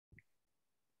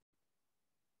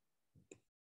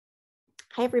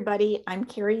Hi, everybody. I'm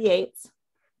Kari Yates.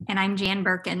 And I'm Jan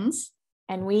Burkins.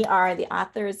 And we are the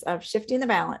authors of Shifting the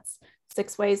Balance,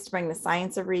 6 Ways to Bring the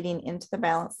Science of Reading into the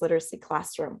Balanced Literacy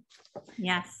Classroom.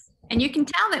 Yes. And you can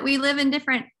tell that we live in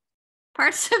different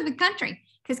parts of the country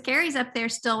because Kari's up there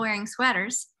still wearing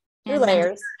sweaters. 2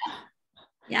 layers.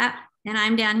 Yeah. And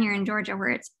I'm down here in Georgia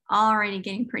where it's already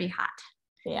getting pretty hot.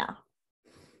 Yeah.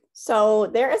 So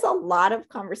there is a lot of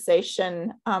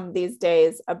conversation these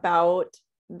days about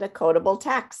decodable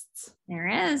texts. There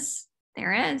is.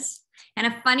 And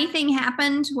a funny thing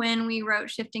happened when we wrote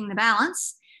Shifting the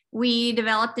Balance. We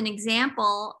developed an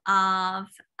example of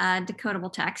a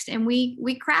decodable text, and we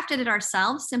crafted it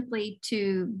ourselves we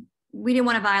didn't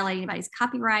want to violate anybody's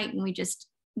copyright, and we just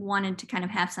wanted to kind of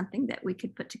have something that we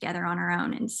could put together on our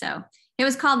own. And so it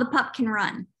was called the Pup Can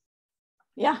Run.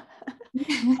 Yeah.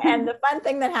 And the fun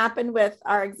thing that happened with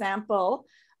our example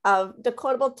of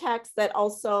decodable text that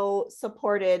also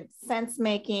supported sense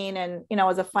making and,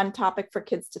 was a fun topic for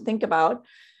kids to think about.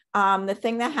 The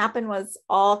thing that happened was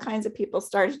all kinds of people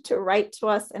started to write to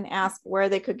us and ask where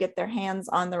they could get their hands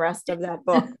on the rest of that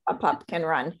book, A Pup Can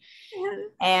Run.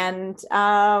 And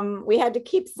we had to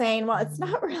keep saying, well, it's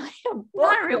not really a book.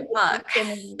 Not a real book. It's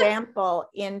an example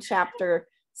in chapter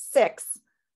 6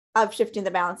 of Shifting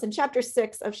the Balance. And chapter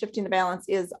 6 of Shifting the Balance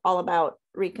is all about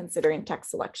reconsidering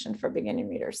text selection for beginning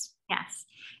readers. Yes.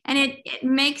 And it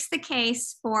makes the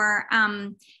case for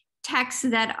texts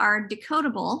that are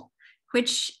decodable,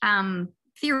 which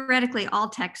theoretically all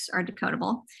texts are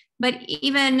decodable, but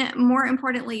even more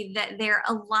importantly, that they're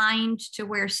aligned to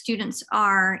where students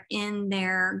are in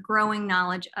their growing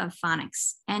knowledge of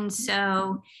phonics. And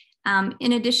so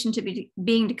in addition to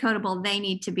being decodable, they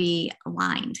need to be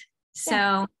aligned.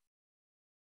 So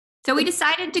we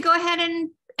decided to go ahead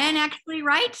and actually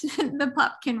write The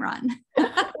Pup Can Run.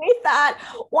 We thought,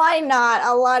 why not?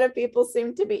 A lot of people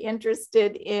seem to be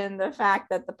interested in the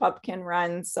fact that the pup can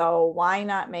run. So why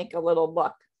not make a little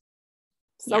book?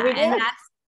 So we did.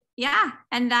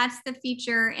 And that's the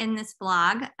feature in this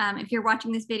blog. If you're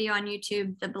watching this video on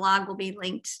YouTube, the blog will be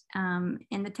linked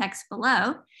in the text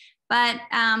below. But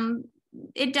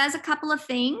it does a couple of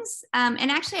things.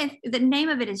 And actually, the name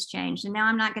of it has changed. And now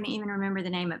I'm not going to even remember the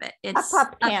name of it. It's A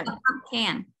Pup Can. A Pup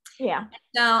Can. Yeah.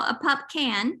 So a pup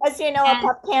can. As you know, a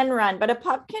pup can run, but a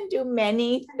pup can do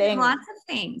many things. Lots of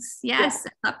things. Yes.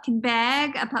 Yeah. A pup can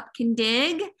beg, a pup can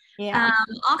dig. Yeah.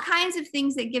 All kinds of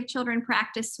things that give children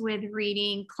practice with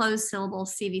reading closed syllable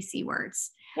CVC words.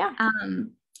 Yeah.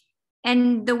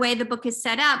 And the way the book is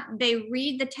set up, they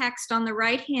read the text on the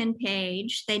right-hand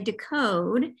page, they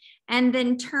decode, and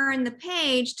then turn the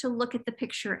page to look at the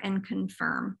picture and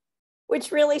confirm.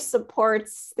 Which really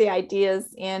supports the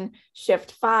ideas in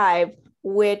Shift 5,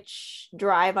 which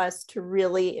drive us to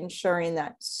really ensuring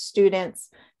that students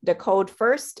decode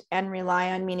first and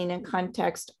rely on meaning and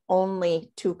context only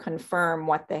to confirm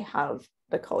what they have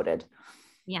decoded.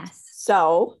 Yes.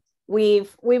 So we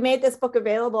made this book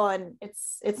available, and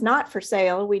it's not for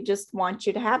sale. We just want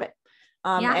you to have it.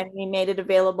 And we made it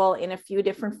available in a few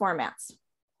different formats.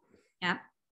 Yeah.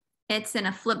 It's in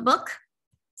a flip book.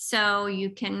 So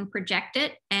you can project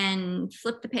it and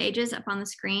flip the pages up on the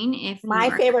screen.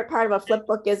 My favorite part of a flip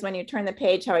book is when you turn the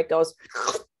page, how it goes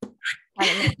and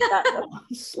it makes that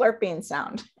slurping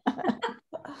sound.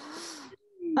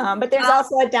 But there's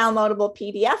also a downloadable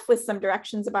PDF with some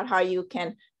directions about how you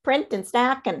can print and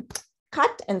stack and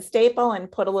cut and staple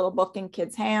and put a little book in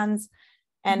kids' hands.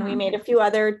 And we made a few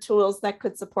other tools that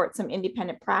could support some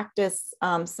independent practice,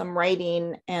 some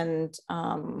writing, and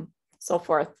so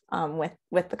forth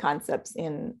with the concepts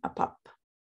in A Pup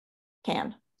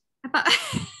Can. A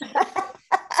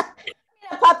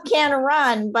Pup Can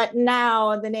Run, but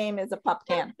now the name is A Pup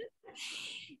Can.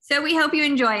 So we hope you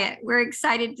enjoy it. We're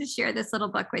excited to share this little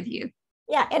book with you.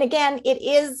 Yeah, and again, it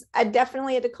is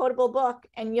definitely a decodable book,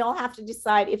 and you'll have to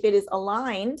decide if it is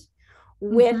aligned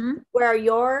with where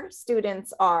your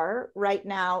students are right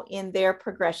now in their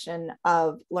progression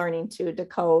of learning to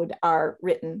decode our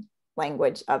written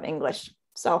language of English.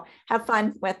 So have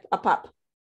fun with a pup,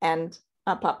 and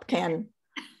a pup can.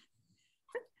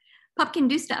 Pup can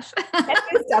do stuff.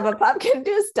 A pup can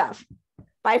do stuff.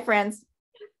 Bye, friends.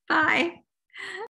 Bye.